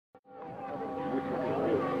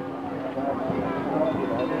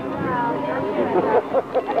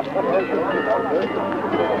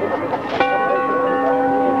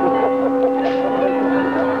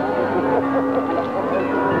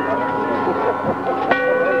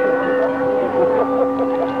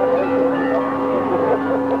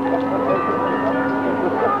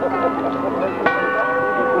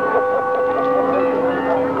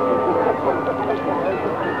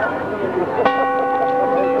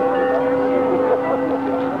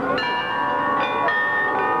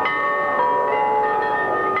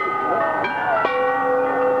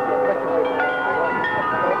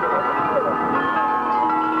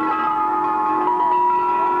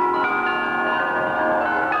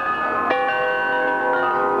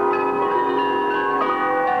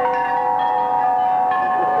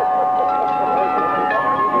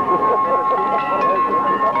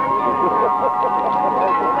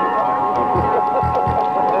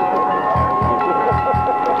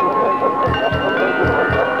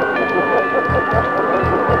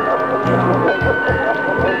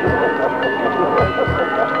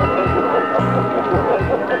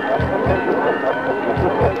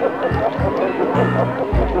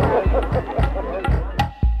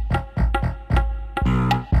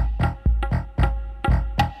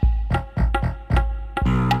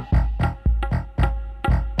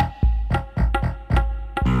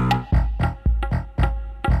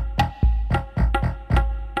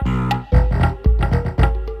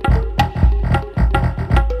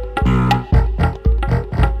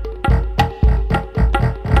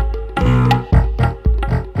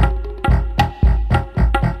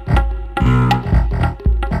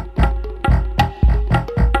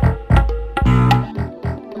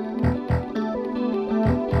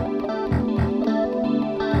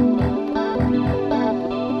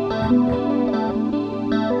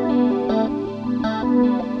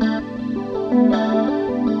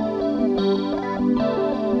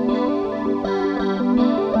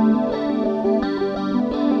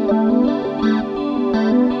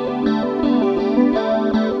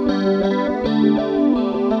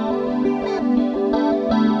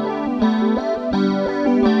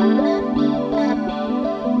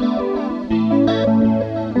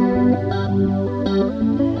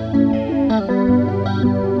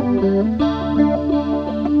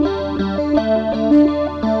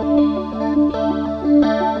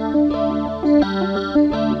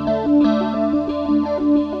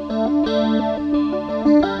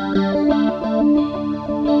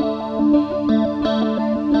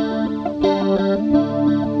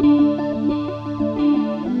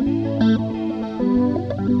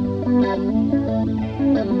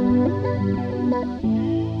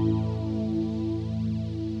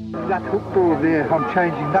That hook board there, I'm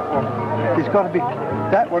changing that one. There's got to be,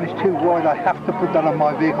 that one is too wide, I have to put that on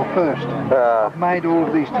my vehicle first. I've made all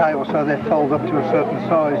of these tables so they fold up to a certain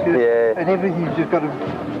size. Yeah. And everything's just got to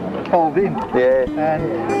fold in. Yeah. And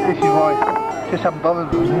this is why I just haven't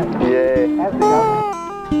bothered with it. Yeah.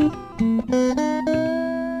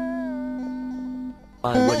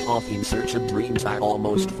 I went off in search of dreams I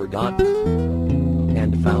almost forgot,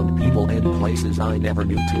 and found people and places I never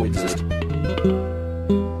knew to exist.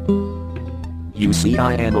 You see,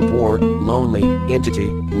 I am a poor, lonely entity,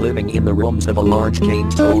 living in the rooms of a large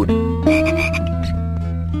caned toad.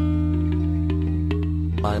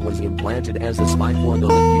 I was implanted as a spy for the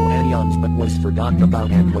Lithuanians, but was forgotten about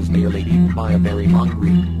and was nearly eaten by a very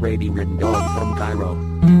hungry, rabies-ridden dog from Cairo.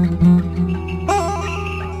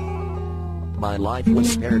 My life was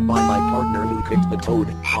spared by my partner who kicked the toad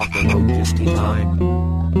off the road just in time.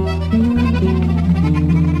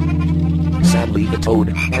 Sadly the toad,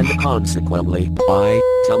 and consequently, I,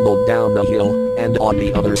 tumbled down the hill, and on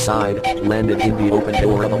the other side, landed in the open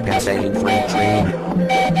door of a passing freight train.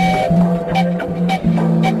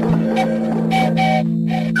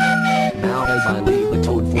 Now as I leave the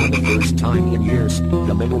toad for the first time in years,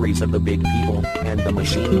 the memories of the big people, and the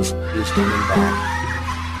machines, is coming back.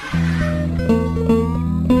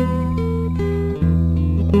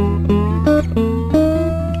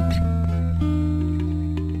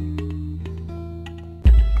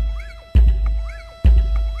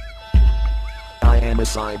 A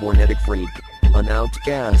cybernetic freak, an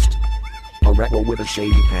outcast, a rebel with a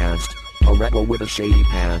shady past, a rebel with a shady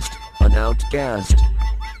past, an outcast,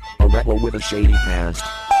 a rebel with a shady past.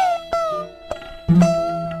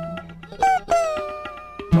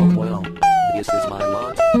 Oh well, this is my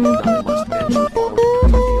lot, and I must venture forward to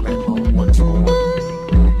the rebel once more.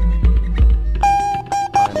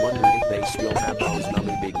 I wonder if they still have those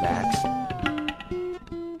lovely big backs.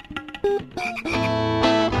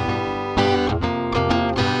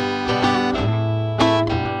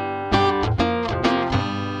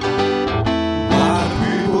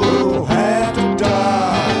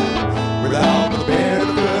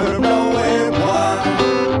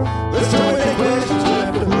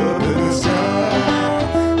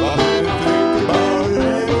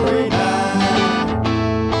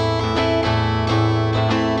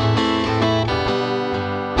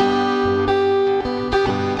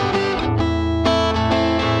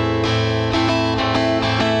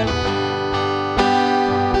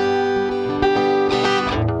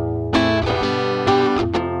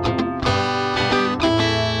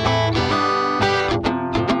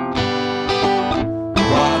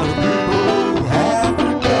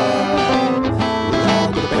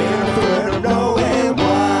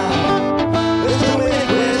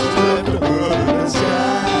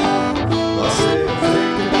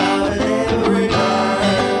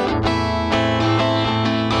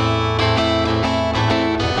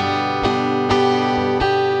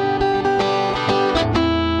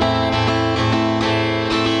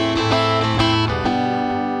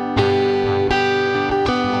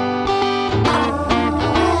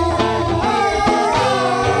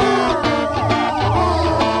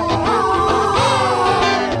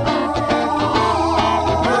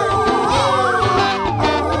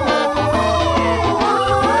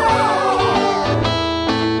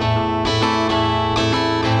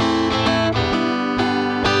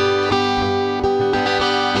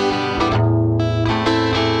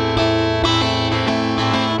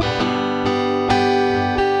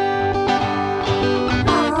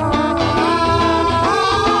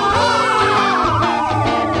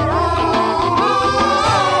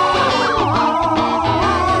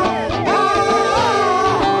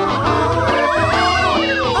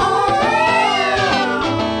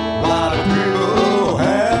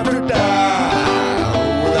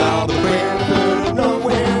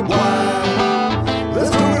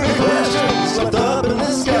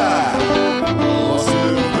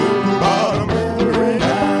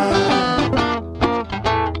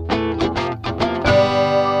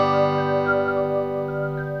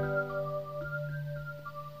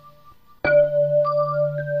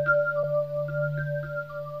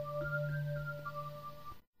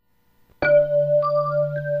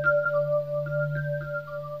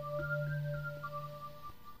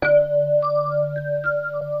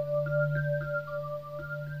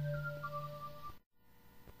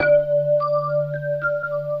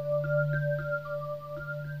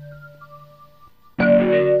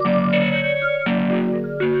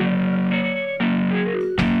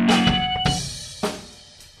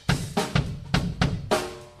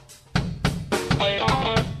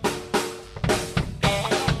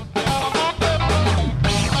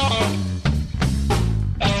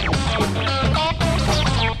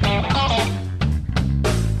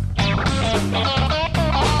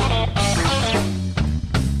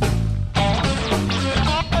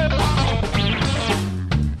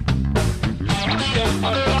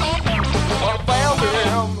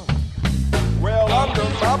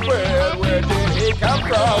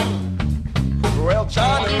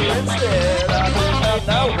 China instead. I did not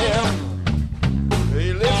know him. He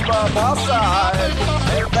lives by my side.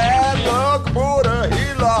 And bad luck, Buddha, he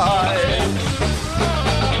lies.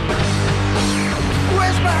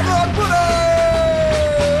 Where's bad luck, Buddha?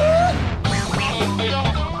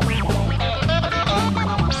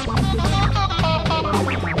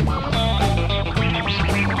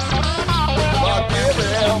 Forgive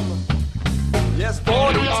him. Yes,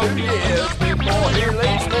 42 years before he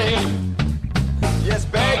leaves me. Yes,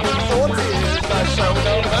 begging for tears, I show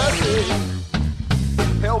no mercy.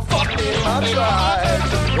 He'll fuck me in my tribe.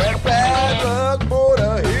 When bad luck,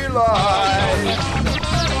 Buddha, he lies.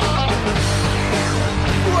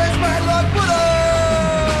 Where's bad luck, Buddha?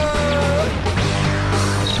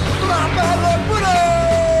 My bad luck, Buddha!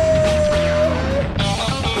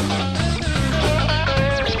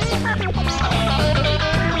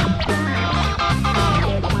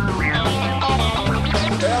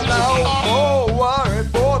 Hell no, oh, worried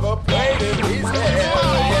for the pain in his head.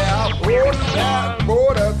 Yeah, put that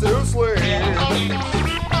Buddha to sleep.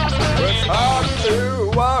 It's hard to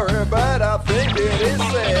worry, but I think it is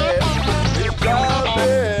sad. He's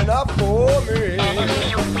driving up for me.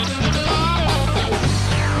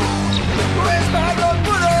 Where's my Lord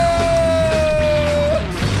Buddha?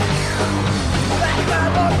 Where's my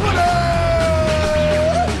Lord Buddha?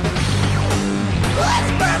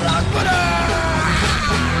 Where's my Lord Buddha?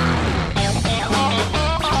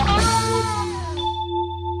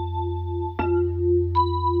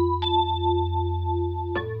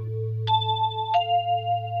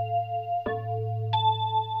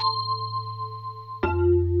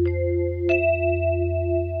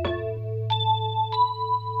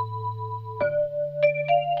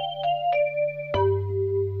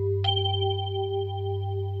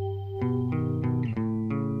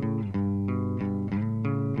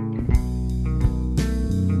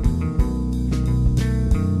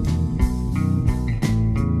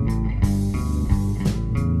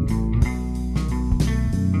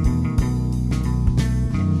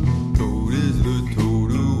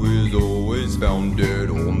 Found dead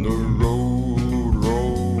on the road,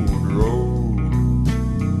 road.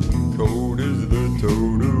 Cold as the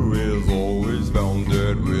toad who is always found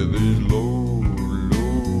dead with his load.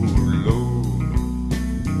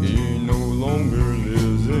 He no longer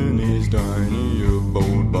lives in his tiny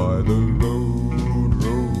abode by the road.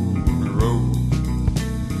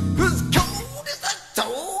 'Cause cold as the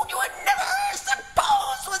toad you would never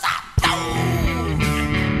suppose was a toad.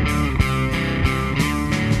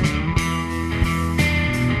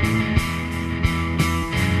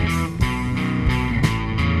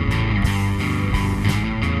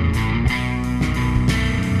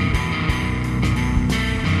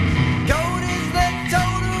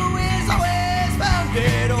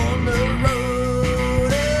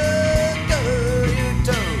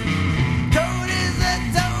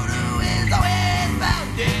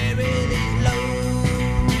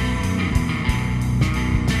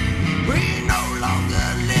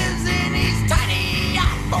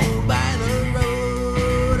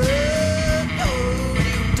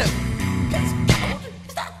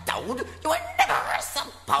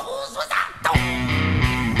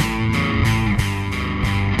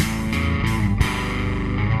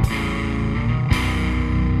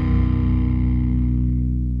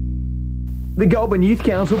 The Goulburn Youth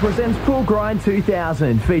Council presents Pool Grind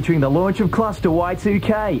 2000, featuring the launch of Cluster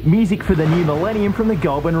Y2K, music for the new millennium from the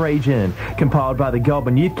Goulburn region. Compiled by the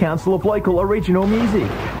Goulburn Youth Council of local original music.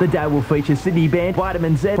 The day will feature Sydney band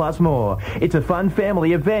Vitamin Z plus more. It's a fun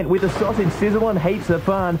family event with a sausage sizzle and heaps of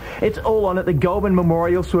fun. It's all on at the Goulburn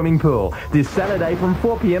Memorial Swimming Pool this Saturday from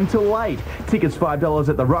 4 p.m. till 8. Tickets $5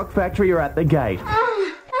 at the Rock Factory or at the gate.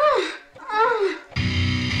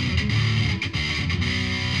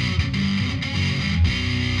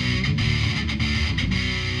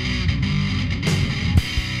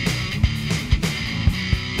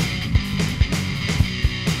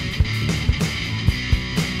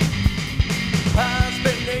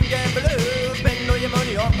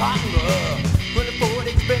 Couldn't afford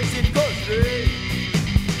expensive groceries.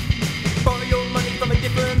 Borrow your money from a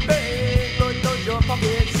different bank. Lord knows your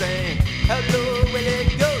pocket's saying, how low will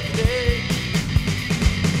it go today?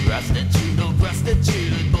 Prostitute, oh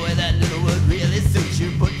prostitute, boy that little word really suits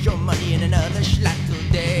you. Put your money in another schlock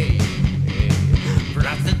today.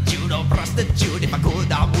 Prostitute, oh prostitute, if I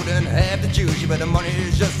could I wouldn't have to choose you, but the money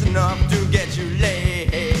is just enough to get you laid.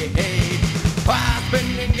 Why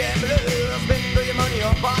spending gambler, spend all your money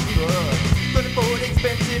on partner. Couldn't afford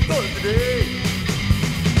expensive goods today.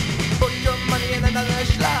 Put your money in another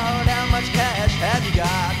shroud. How much cash have you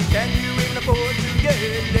got? Can you even afford to get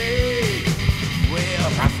laid?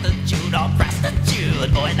 Well, prostitute, oh prostitute,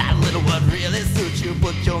 good boy, that little word really suits you.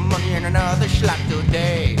 Put your money in another slot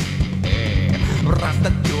today. Hey,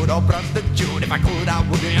 prostitute, oh prostitute, if I could I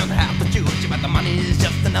wouldn't have to choose you, but the money's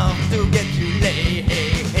just enough to get you laid.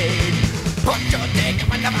 Put your dick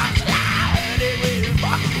up in the box, I heard it will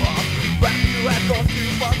fuck you up, but you have gone too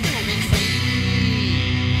far to be seen.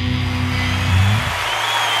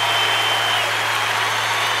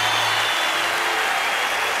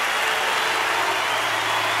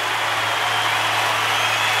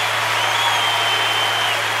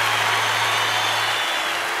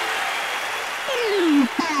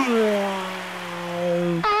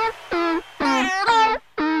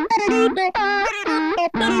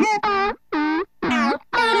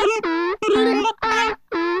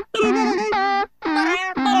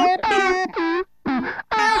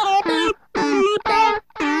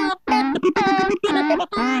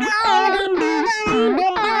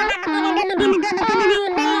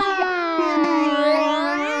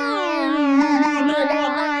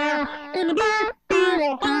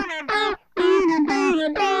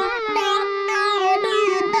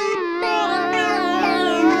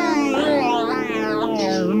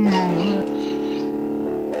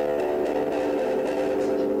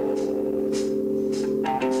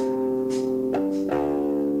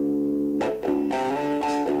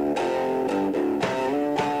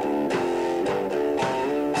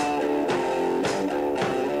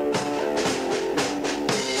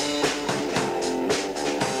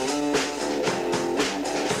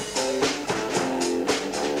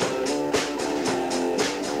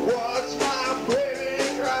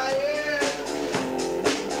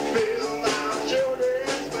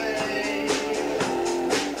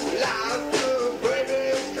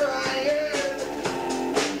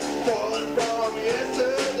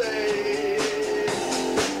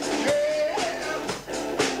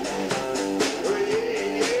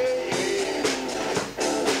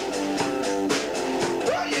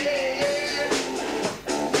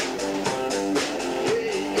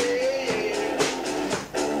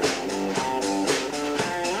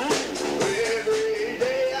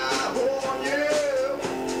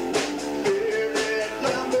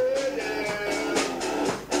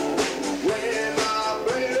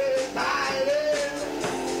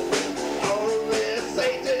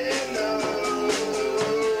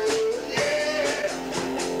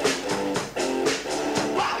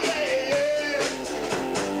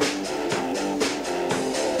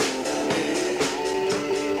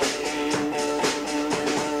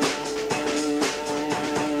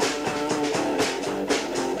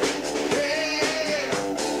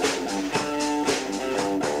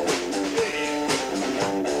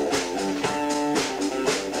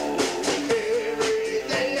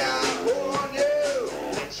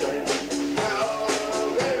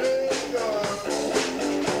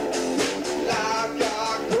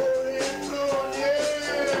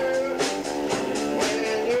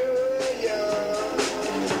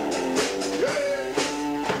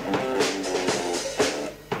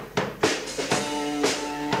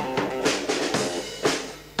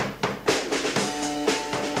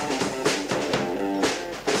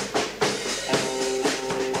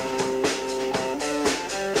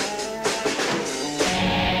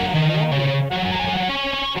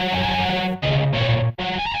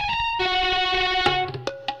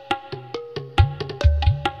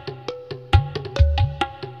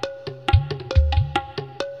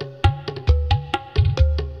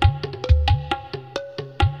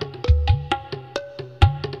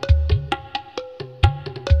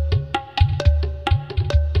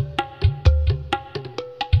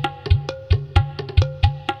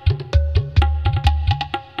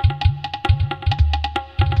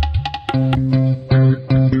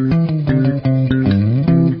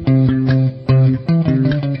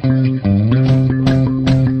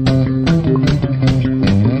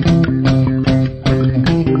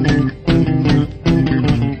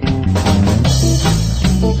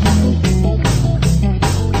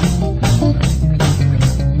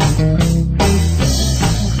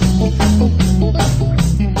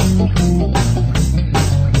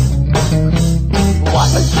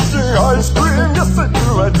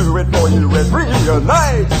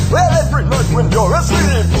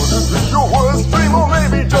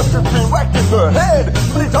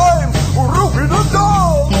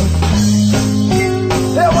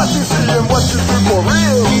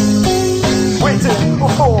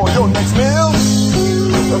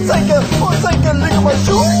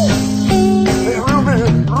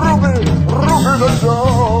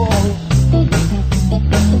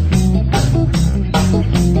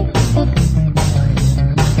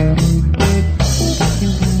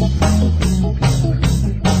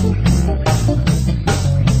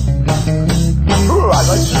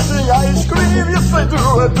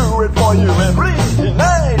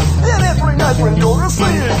 when you're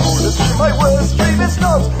asleep. Gonna see my worst dream is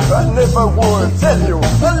not. I never would tell you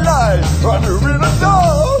a lie. I'm a real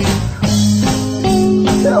dog.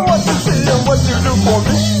 What you see and what you do for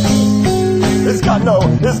me, it's got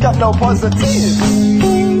no positive.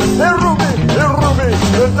 Hey Ruby,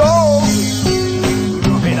 the dog.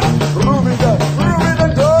 Ruby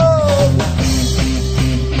the dog.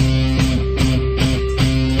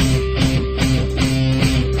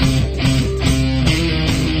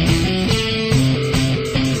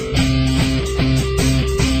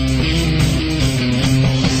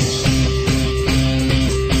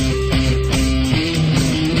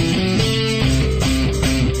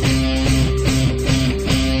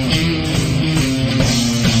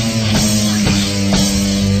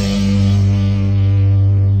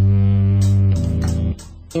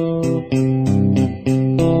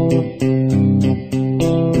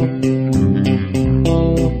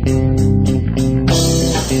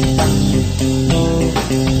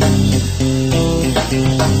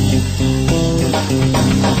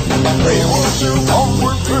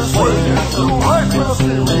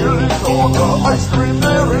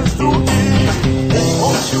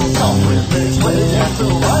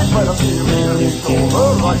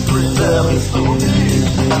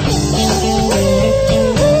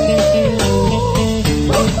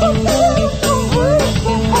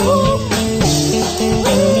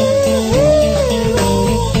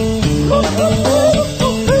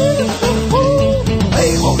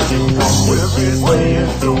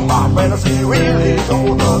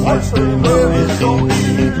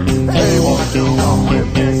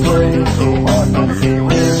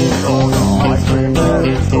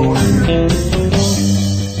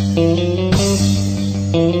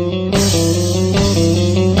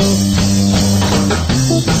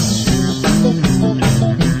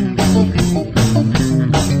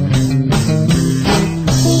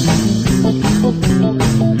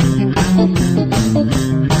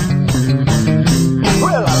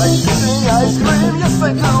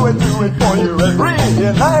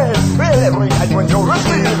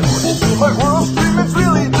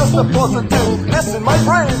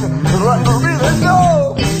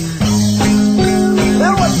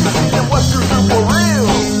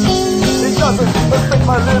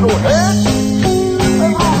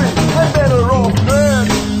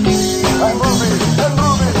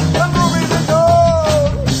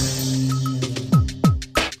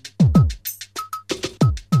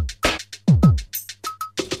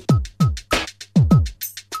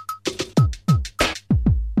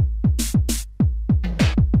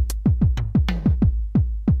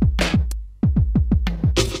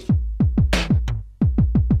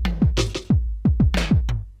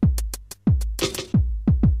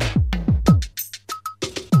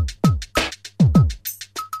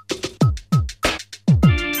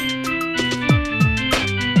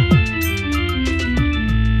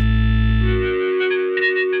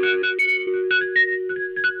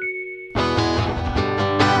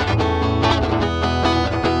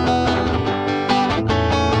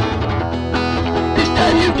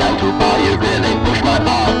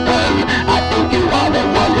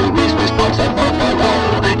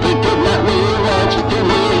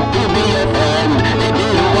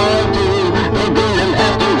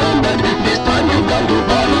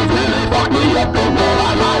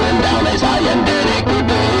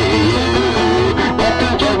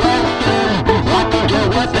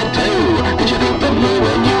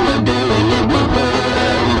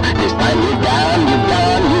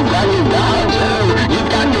 You've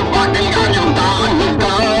done your fucking